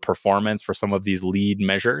yardstick for performance for some of these lead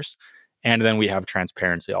measures. And then we have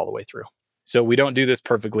transparency all the way through. So we don't do this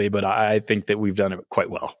perfectly, but I think that we've done it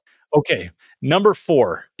quite well. Okay, number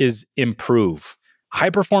 4 is improve.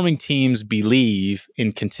 High-performing teams believe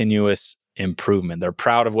in continuous improvement. They're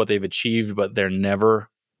proud of what they've achieved, but they're never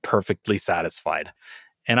perfectly satisfied.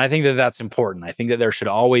 And I think that that's important. I think that there should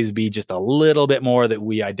always be just a little bit more that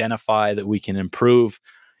we identify that we can improve.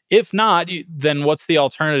 If not, then what's the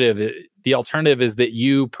alternative? The alternative is that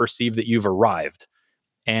you perceive that you've arrived.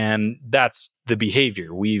 And that's the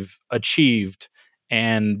behavior we've achieved.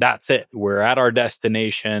 And that's it. We're at our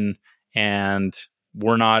destination and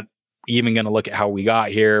we're not even going to look at how we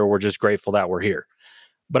got here. We're just grateful that we're here.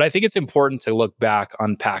 But I think it's important to look back,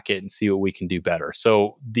 unpack it, and see what we can do better.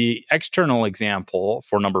 So the external example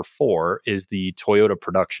for number 4 is the Toyota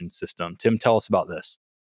production system. Tim, tell us about this.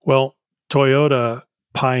 Well, Toyota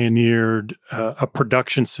pioneered a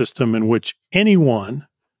production system in which anyone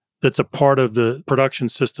that's a part of the production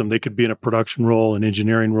system, they could be in a production role, an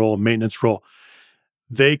engineering role, a maintenance role,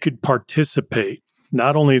 they could participate.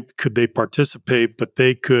 Not only could they participate, but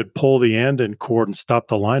they could pull the end cord and stop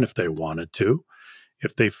the line if they wanted to.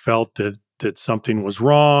 If they felt that something was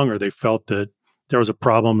wrong or they felt that there was a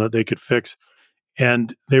problem that they could fix.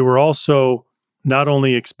 And they were also not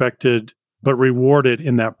only expected, but rewarded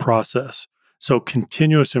in that process. So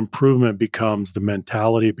continuous improvement becomes the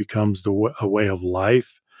mentality, becomes a way of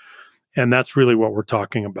life. And that's really what we're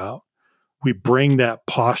talking about. We bring that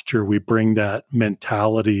posture, we bring that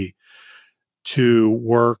mentality to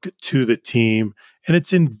work, to the team. And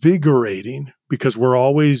it's invigorating because we're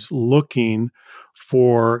always looking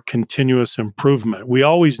for continuous improvement. We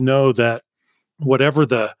always know that whatever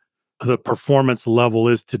the performance level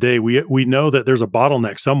is today, we know that there's a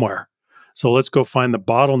bottleneck somewhere. So let's go find the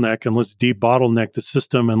bottleneck and let's de-bottleneck the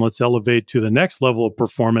system and let's elevate to the next level of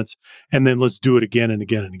performance. And then let's do it again and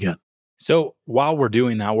again and again. So while we're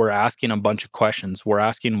doing that, we're asking a bunch of questions. We're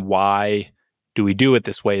asking, why do we do it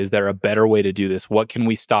this way? Is there a better way to do this? What can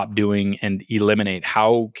we stop doing and eliminate?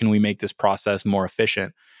 How can we make this process more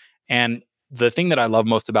efficient? And the thing that I love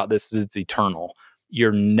most about this is it's eternal.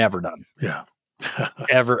 You're never done. Yeah.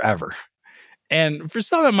 Ever. And for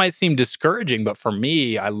some, it might seem discouraging, but for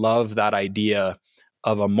me, I love that idea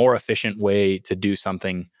of a more efficient way to do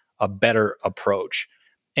something, a better approach.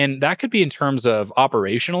 And that could be in terms of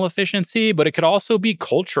operational efficiency, but it could also be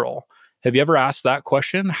cultural. Have you ever asked that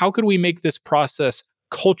question? How could we make this process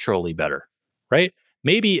culturally better, right?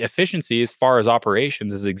 Maybe efficiency as far as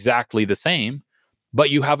operations is exactly the same, but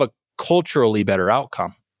you have a culturally better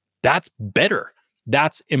outcome. That's better.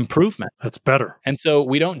 That's improvement. That's better. And so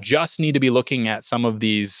we don't just need to be looking at some of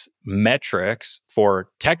these metrics for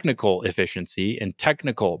technical efficiency and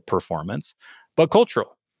technical performance, but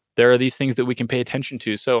cultural. There are these things that we can pay attention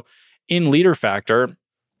to. So in Leader Factor,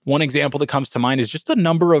 one example that comes to mind is just the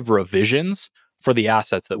number of revisions for the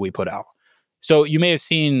assets that we put out. So you may have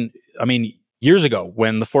seen, years ago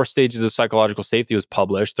when the 4 stages of psychological safety was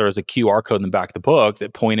published, there was a QR code in the back of the book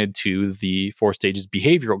that pointed to the 4 stages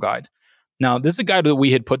behavioral guide. Now, this is a guide that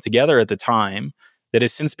we had put together at the time that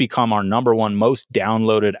has since become our number 1 most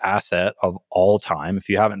downloaded asset of all time. If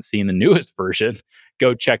you haven't seen the newest version,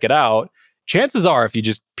 go check it out. Chances are, if you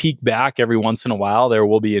just peek back every once in a while, there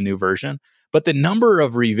will be a new version. But the number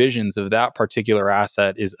of revisions of that particular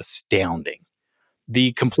asset is astounding.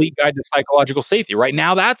 The complete guide to psychological safety, right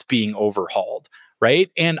now, that's being overhauled, right?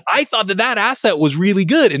 And I thought that asset was really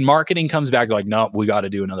good. And marketing comes back like, no, we got to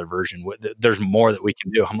do another version. There's more that we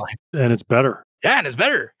can do. I'm like, and it's better. Yeah, and it's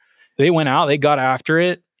better. They went out, they got after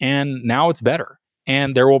it, and now it's better.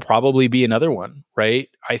 And there will probably be another one, right?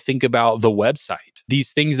 I think about the website,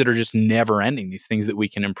 these things that are just never ending, these things that we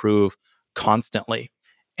can improve constantly.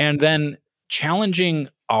 And then challenging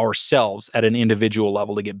ourselves at an individual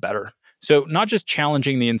level to get better. So not just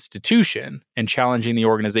challenging the institution and challenging the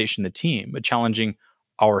organization, the team, but challenging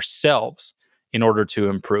ourselves in order to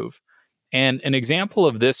improve. And an example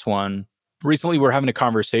of this one, recently we're having a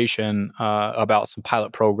conversation about some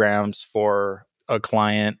pilot programs for a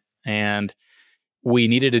client, and we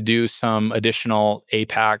needed to do some additional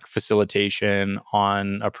APAC facilitation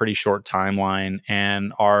on a pretty short timeline.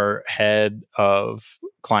 And our head of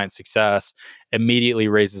client success immediately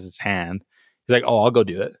raises his hand. He's like, oh, I'll go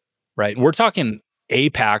do it. Right. And we're talking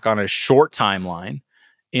APAC on a short timeline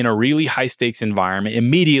in a really high stakes environment,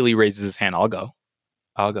 immediately raises his hand. I'll go.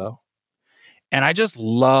 And I just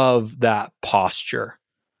love that posture.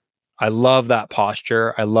 I love that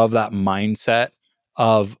mindset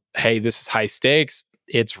of, hey, this is high stakes.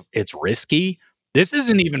 It's risky. This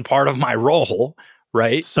isn't even part of my role,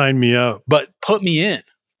 right? Sign me up. But put me in,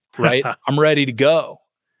 right? I'm ready to go.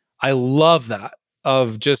 I love that,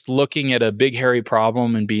 of just looking at a big, hairy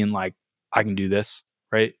problem and being like, I can do this,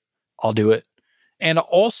 right? I'll do it. And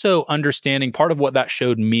also understanding, part of what that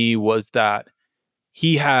showed me was that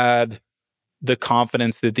he had the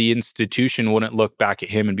confidence that the institution wouldn't look back at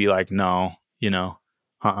him and be like, no,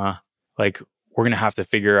 like, we're going to have to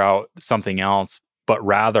figure out something else. But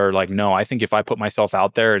rather, like, no, I think if I put myself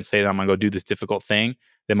out there and say that I'm going to go do this difficult thing,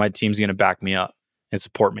 then my team's going to back me up and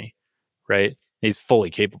support me, right? He's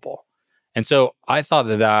fully capable. And so I thought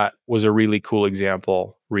that was a really cool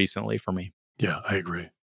example recently for me. Yeah, I agree.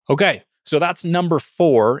 Okay, so that's number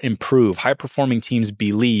 4, improve. High-performing teams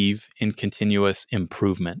believe in continuous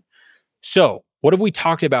improvement. So what have we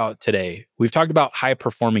talked about today? We've talked about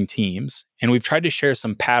high-performing teams, and we've tried to share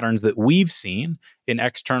some patterns that we've seen in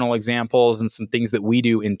external examples and some things that we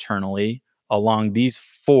do internally along these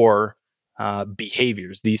 4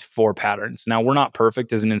 behaviors, these 4 patterns. Now, we're not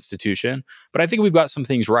perfect as an institution, but I think we've got some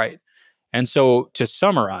things right. And so to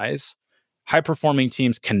summarize, high-performing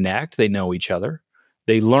teams connect, they know each other,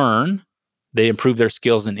 they learn, they improve their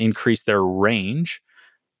skills and increase their range.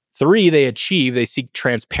 3, they achieve, they seek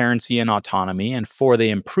transparency and autonomy. And 4, they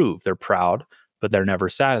improve, they're proud, but they're never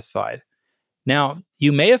satisfied. Now,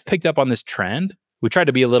 you may have picked up on this trend. We tried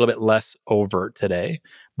to be a little bit less overt today,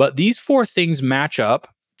 but these 4 things match up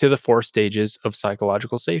to the 4 stages of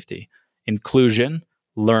psychological safety: inclusion,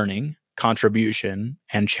 learning, contribution,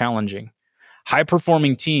 and challenging.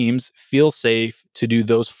 High-performing teams feel safe to do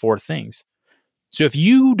those 4 things. So if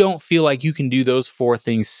you don't feel like you can do those 4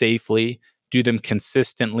 things safely, do them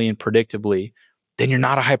consistently and predictably, then you're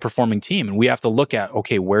not a high-performing team. And we have to look at,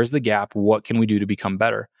 okay, where's the gap? What can we do to become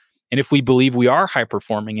better? And if we believe we are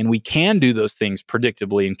high-performing and we can do those things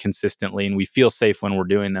predictably and consistently, and we feel safe when we're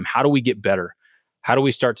doing them, how do we get better? How do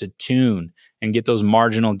we start to tune and get those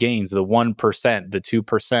marginal gains, the 1%, the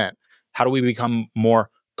 2%? How do we become more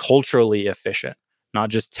culturally efficient, not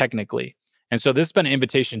just technically? And so this has been an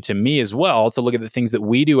invitation to me as well to look at the things that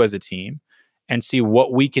we do as a team and see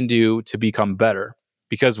what we can do to become better,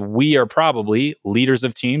 because we are probably leaders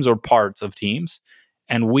of teams or parts of teams,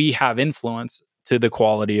 and we have influence to the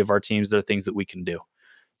quality of our teams. There are things that we can do.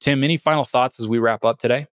 Tim, any final thoughts as we wrap up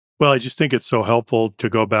today? Well, I just think it's so helpful to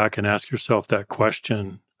go back and ask yourself that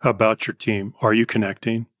question about your team. Are you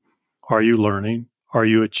connecting? Are you learning? Are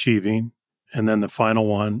you achieving? And then the final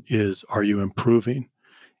one is, are you improving?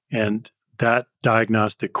 And that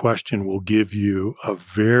diagnostic question will give you a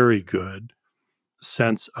very good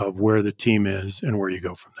sense of where the team is and where you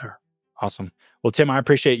go from there. Awesome. Well, Tim, I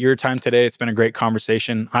appreciate your time today. It's been a great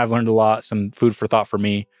conversation. I've learned a lot, some food for thought for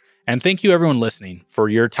me. And thank you, everyone listening, for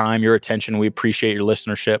your time, your attention. We appreciate your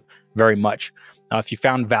listenership very much. If you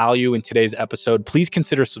found value in today's episode, please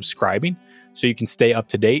consider subscribing so you can stay up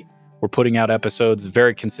to date. We're putting out episodes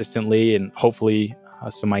very consistently, and hopefully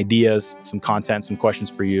some ideas, some content, some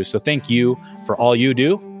questions for you. So thank you for all you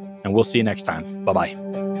do, and we'll see you next time. Bye-bye.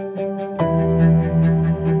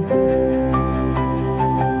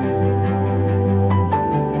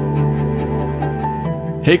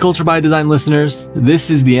 Hey, Culture by Design listeners,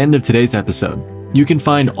 this is the end of today's episode. You can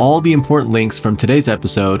find all the important links from today's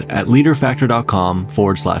episode at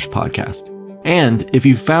leaderfactor.com/podcast. And if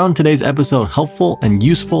you found today's episode helpful and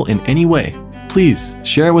useful in any way, please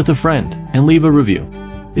share it with a friend and leave a review.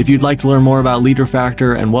 If you'd like to learn more about Leader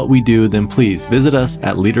Factor and what we do, then please visit us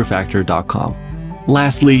at leaderfactor.com.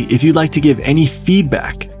 Lastly, if you'd like to give any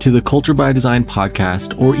feedback to the Culture by Design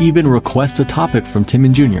podcast or even request a topic from Tim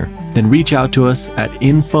and Junior, then reach out to us at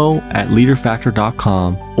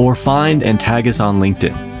info@leaderfactor.com or find and tag us on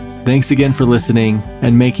LinkedIn. Thanks again for listening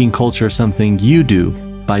and making culture something you do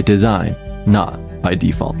by design, not by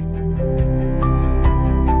default.